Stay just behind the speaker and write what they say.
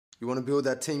You want to build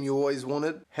that team you always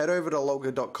wanted? Head over to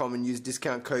logger.com and use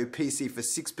discount code PC for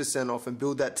 6% off and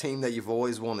build that team that you've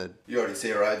always wanted. You already see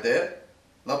it right there.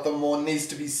 Nothing more needs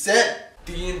to be said.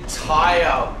 The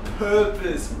entire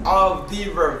purpose of the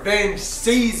revenge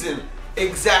season,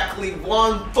 exactly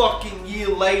 1 fucking year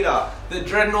later, the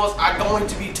Dreadnoughts are going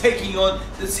to be taking on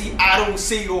the Seattle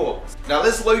Seahawks. Now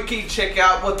let's low-key check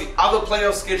out what the other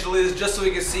playoff schedule is just so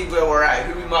we can see where we're at,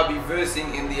 who we might be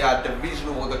versing in the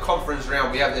divisional or the conference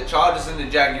round. We have the Chargers and the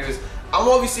Jaguars. I'm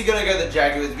obviously going to go the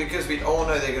Jaguars because we all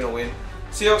know they're going to win.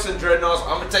 Seahawks and Dreadnoughts,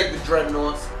 I'm going to take the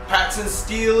Dreadnoughts. Pats and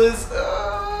Steelers,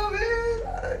 man,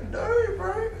 I don't know,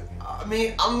 bro. I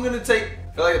mean, I'm going to take,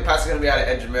 I feel like the Pats are going to be able to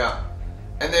edge them out.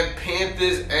 And then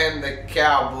Panthers and the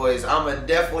Cowboys. I'm going to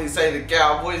definitely say the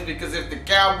Cowboys because if the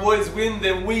Cowboys win,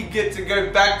 then we get to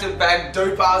go back-to-back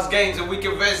dope-ass games and we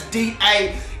can verse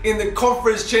DA in the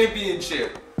conference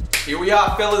championship. Here we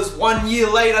are, fellas, 1 year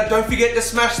later. Don't forget to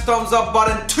smash the thumbs up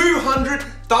button. 200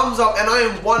 thumbs up, and I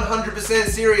am 100%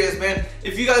 serious, man.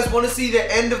 If you guys want to see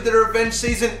the end of the revenge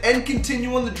season and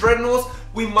continue on the Dreadnoughts,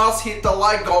 we must hit the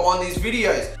like goal on these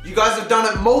videos. You guys have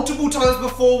done it multiple times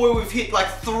before where we've hit like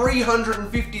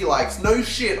 350 likes. No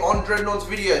shit on Dreadnoughts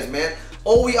videos, man.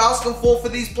 All we asking for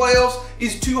these playoffs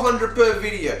is 200 per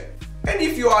video. And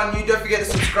if you are new, don't forget to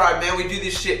subscribe, man. We do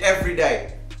this shit every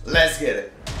day. Let's get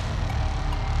it.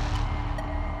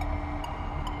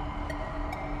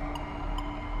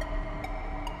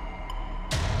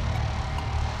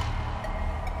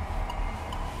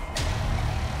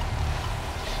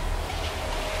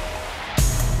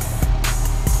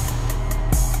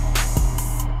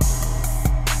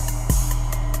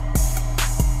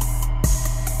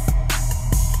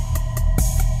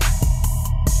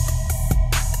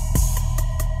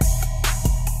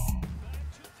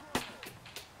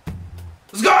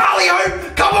 Let's go,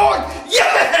 Ali-Hope! Come on!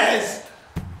 Yes!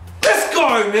 Let's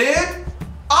go, man!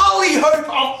 Ali-Hope,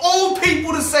 of all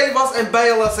people to save us and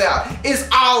bail us out, is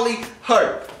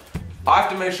Ali-Hope. I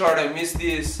have to make sure I don't miss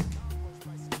this.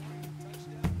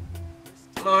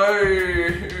 No,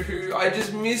 I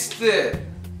just missed it.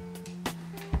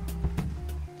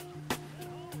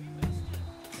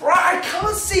 Bro, I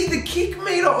can't see the kick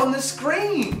meter on the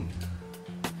screen.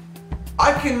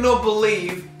 I cannot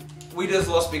believe we just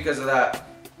lost because of that.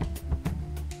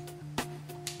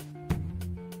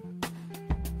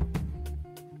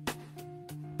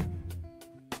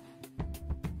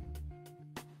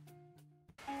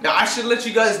 Now I should let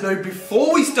you guys know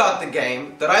before we start the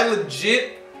game that I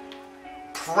legit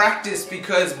practiced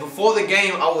because before the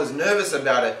game I was nervous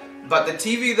about it. But the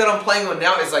TV that I'm playing on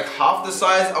now is like half the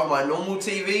size of my normal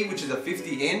TV, which is a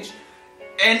 50-inch.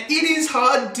 And it is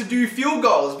hard to do field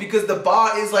goals because the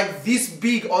bar is like this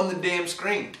big on the damn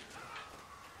screen.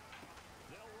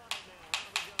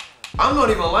 I'm not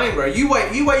even lying, bro. You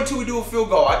wait till we do a field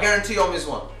goal. I guarantee I'll miss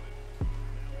one.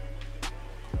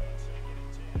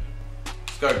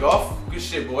 Let's go, Goff. Good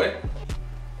shit, boy.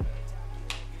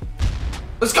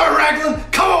 Let's go, Raglan.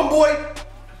 Come on, boy.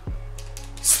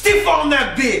 Stiff on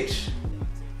that bitch.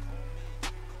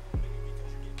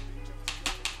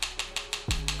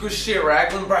 Good shit,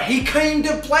 Raglan, bro. He came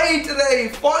to play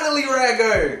today. Finally,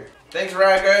 Rago. Thanks,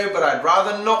 Rago, but I'd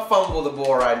rather not fumble the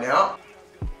ball right now.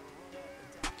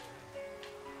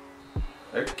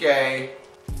 Okay.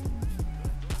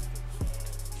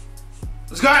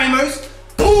 Let's go, Amos.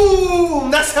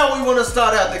 Boom! That's how we want to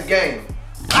start out the game.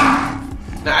 Ah!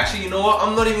 Now, actually, you know what?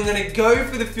 I'm not even going to go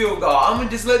for the field goal. I'm going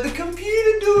to just let the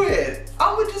computer do it.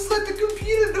 I'm going to just let the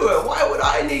computer do it. Why would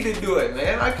I need to do it,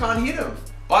 man? I can't hit him.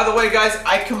 By the way, guys,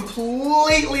 I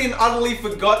completely and utterly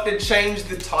forgot to change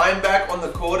the time back on the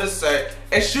quarters, so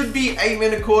it should be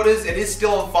 8-minute quarters. It is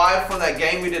still on 5 from that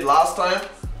game we did last time.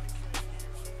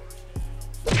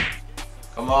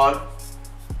 Come on.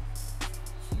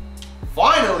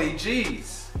 Finally, jeez.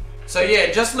 So yeah,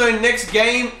 just know next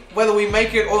game, whether we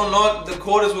make it or not, the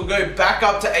quarters will go back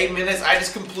up to 8 minutes. I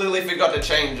just completely forgot to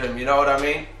change them, you know what I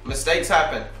mean? Mistakes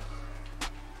happen.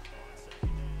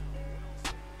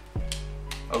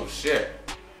 Oh shit.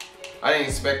 I didn't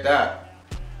expect that.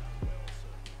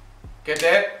 Get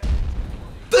there.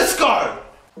 Let's go!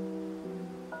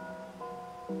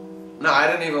 No, I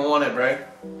didn't even want it, bro.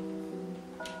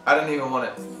 I didn't even want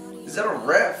it. Is that a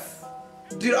ref?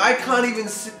 Dude, I can't even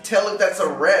tell if that's a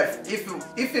ref.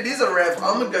 If it is a ref,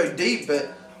 I'm gonna go deep,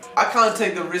 but I can't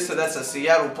take the risk that that's a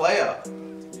Seattle player.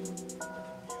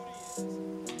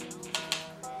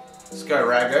 Let's go,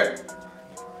 Rago.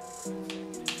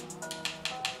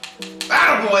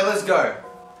 Attaboy, let's go.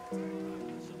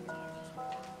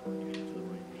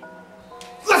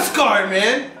 Let's go,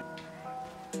 man.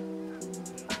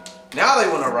 Now they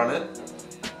want to run it.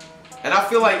 And I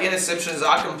feel like interceptions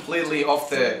are completely off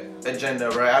the agenda,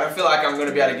 bro. I don't feel like I'm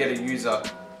gonna be able to get a user.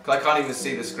 Cause I can't even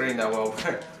see the screen that well,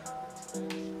 bro.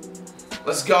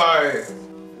 Let's go.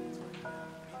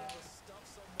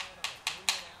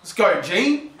 Let's go,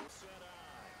 Gene.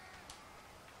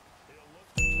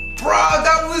 Bro,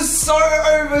 that was so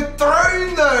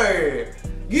overthrown though.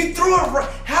 You threw it right.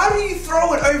 How do you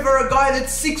throw it over a guy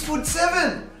that's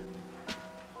 6'7"?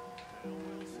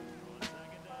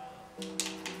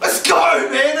 Let's go,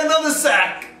 man. Another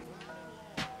sack.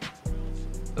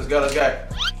 Let's go, let's go.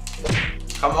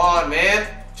 Come on, man.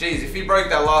 Jeez, if he broke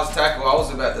that last tackle, I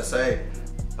was about to say.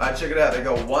 Alright, check it out. They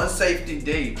go one safety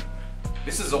deep.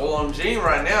 This is all on Gene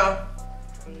right now.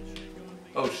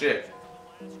 Oh, shit.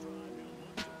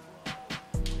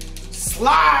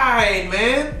 Slide,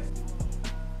 man.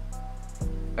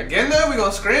 Again, though, we're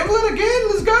gonna scramble it again.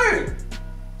 Let's go.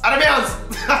 Out of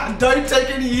bounds. Don't take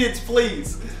any hits,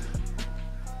 please.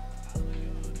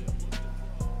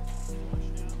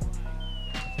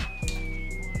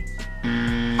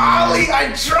 Ali,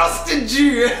 I trusted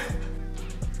you!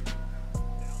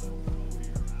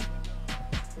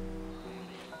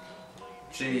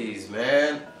 Jeez,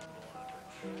 man.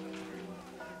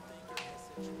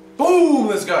 Boom!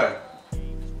 Let's go.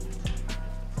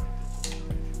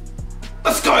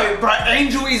 Let's go, bro.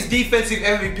 Angel is defensive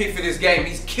MVP for this game.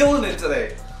 He's killing it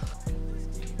today.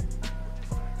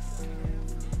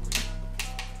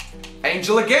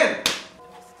 Angel again.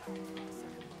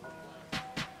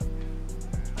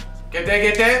 Get there,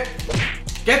 get there.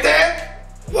 Get there.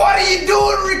 What are you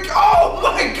doing, Rick? Oh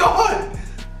my God.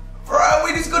 Bro,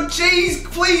 we just got cheese.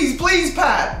 Please, please,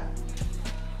 Pat.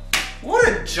 What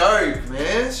a joke,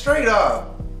 man. Straight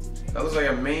up. That looks like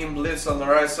a mean blitz on the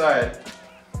right side.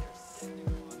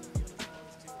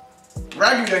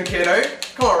 Ragu don't care though.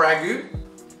 Come on, Ragu.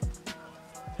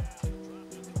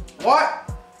 What?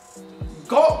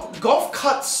 Goff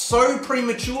cut so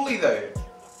prematurely though.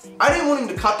 I didn't want him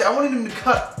to cut that. I wanted him to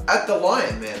cut at the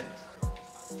line, man.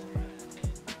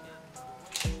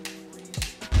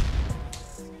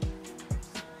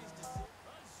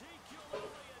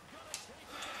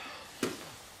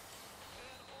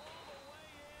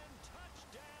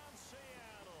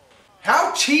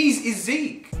 How cheese is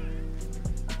Zeke?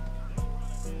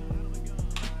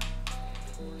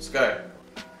 Let's go.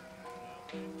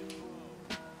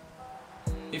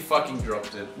 He fucking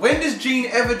dropped it. When does Gene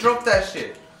ever drop that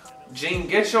shit? Gene,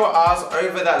 get your ass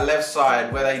over that left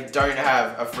side where they don't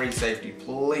have a free safety,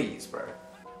 please, bro.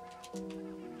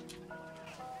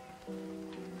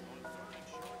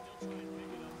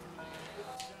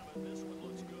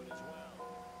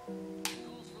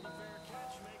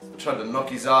 I tried to knock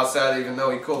his ass out even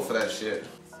though he called for that shit.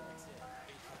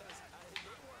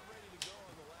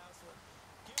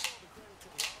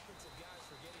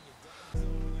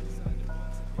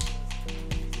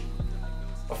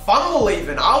 A fumble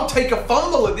even. I'll take a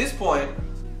fumble at this point.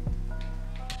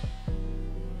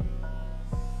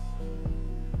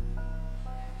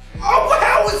 Oh,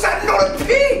 how is that not a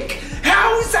pick?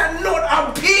 How is that not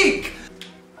a pick?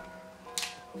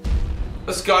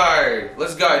 Let's go.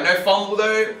 Let's go. No fumble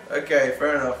though? Okay,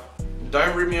 fair enough.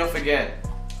 Don't rip me off again.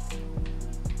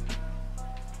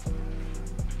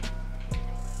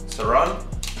 It's a run.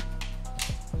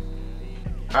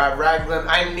 Alright, Raglan,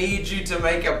 I need you to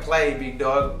make a play, big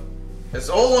dog. It's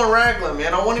all on Raglan,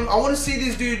 man. I want to see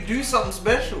this dude do something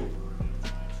special.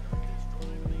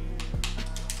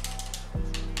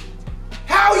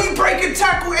 How you break a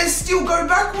tackle and still go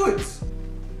backwards?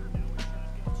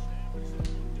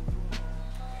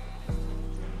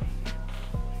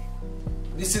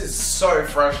 This is so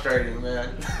frustrating,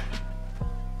 man.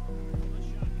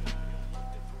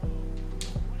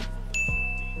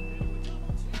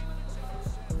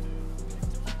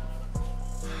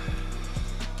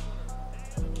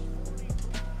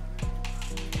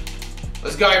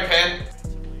 Let's go, Pen.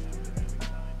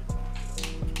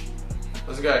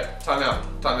 Let's go. Time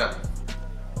out. Time out.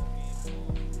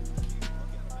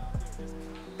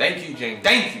 Thank you, Gene.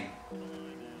 Thank you.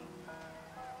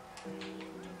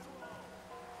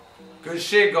 Good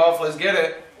shit, Goff. Let's get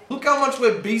it. Look how much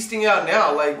we're beasting out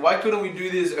now. Like, why couldn't we do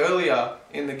this earlier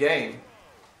in the game?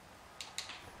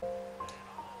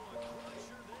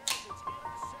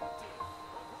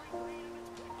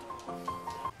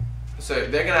 So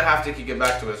they're gonna have to kick it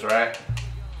back to us, right?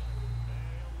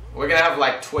 We're gonna have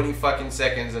like 20 fucking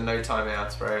seconds and no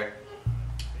timeouts, bro.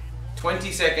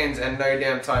 20 seconds and no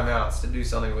damn timeouts to do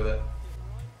something with it.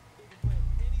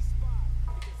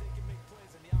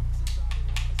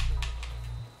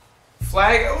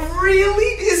 Flag?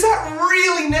 Really? Is that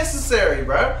really necessary,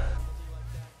 bro?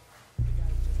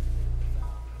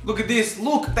 Look at this.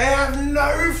 Look, they have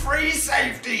no free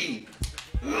safety.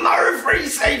 No free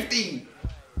safety.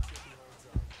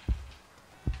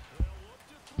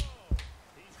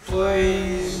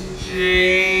 Please,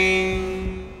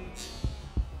 James.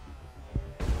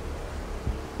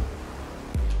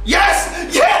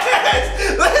 Yes!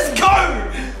 Yes! Let's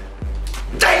go!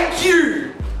 Thank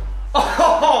you!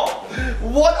 Oh,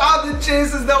 what are the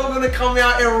chances that we're going to come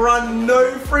out and run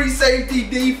no free safety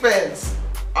defense?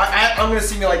 I'm going to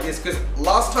simulate this because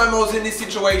last time I was in this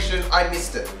situation, I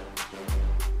missed it.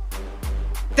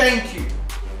 Thank you.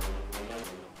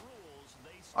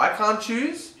 I can't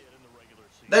choose?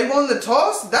 They won the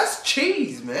toss? That's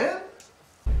cheese, man.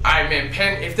 Alright, man,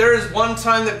 Penn, if there is one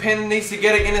time that Penn needs to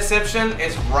get an interception,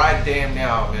 it's right damn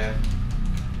now, man.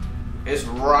 It's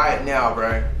right now,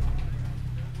 bro.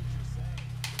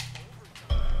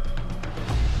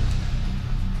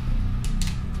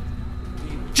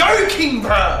 You're joking,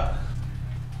 bro.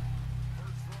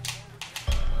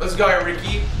 Let's go,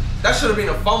 Ricky. That should have been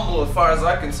a fumble as far as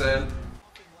I'm concerned.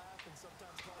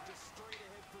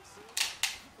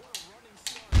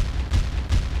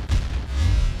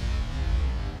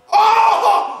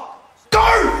 Oh!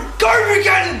 Go! Go,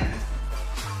 Buchanan!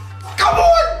 Come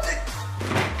on!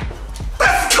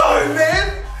 Let's go,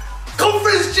 man!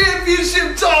 Conference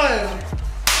championship time!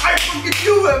 I fucking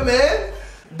do it, man!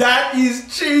 That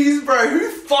is cheese, bro. Who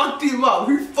fucked him up?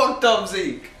 Who fucked up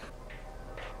Zeke?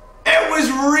 It was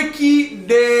Ricky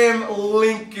damn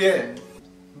Lincoln.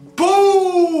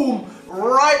 Boom!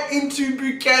 Right into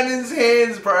Buchanan's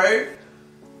hands, bro.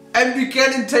 And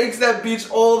Buchanan takes that bitch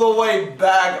all the way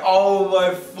back. Oh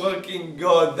my fucking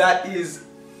god, that is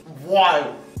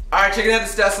wild. Alright, checking out the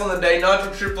stats on the day.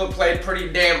 Nigel Triplet played pretty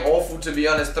damn awful, to be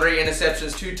honest. 3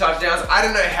 interceptions, 2 touchdowns. I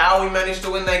don't know how we managed to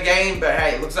win that game, but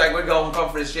hey, it looks like we're going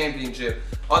conference championship.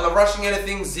 On the rushing end of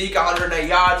things, Zeke 108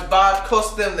 yards, but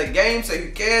cost them the game, so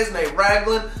who cares? Nate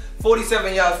Ragland,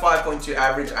 47 yards, 5.2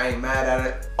 average. I ain't mad at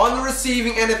it. On the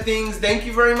receiving end of things, thank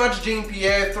you very much,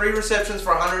 Jean-Pierre. 3 receptions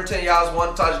for 110 yards,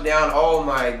 1 touchdown. Oh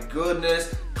my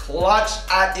goodness. Clutch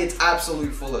at its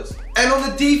absolute fullest. And on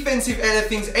the defensive end of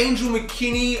things, Angel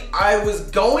McKinney, I was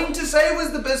going to say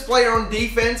was the best player on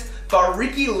defense, but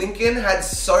Ricky Lincoln had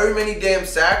so many damn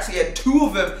sacks. He had 2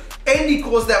 of them, and he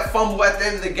caused that fumble at the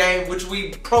end of the game, which we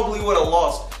probably would have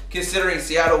lost, considering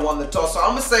Seattle won the toss. So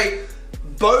I'm gonna say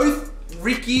both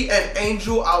Ricky and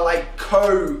Angel are like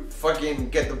fucking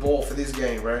get the ball for this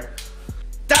game, bro.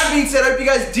 That being said, I hope you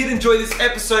guys did enjoy this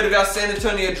episode of our San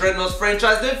Antonio Dreadnoughts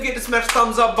franchise. Don't forget to smash the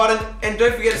thumbs up button, and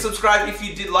don't forget to subscribe if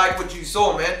you did like what you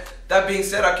saw, man. That being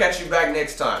said, I'll catch you back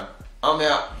next time. I'm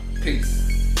out. Peace.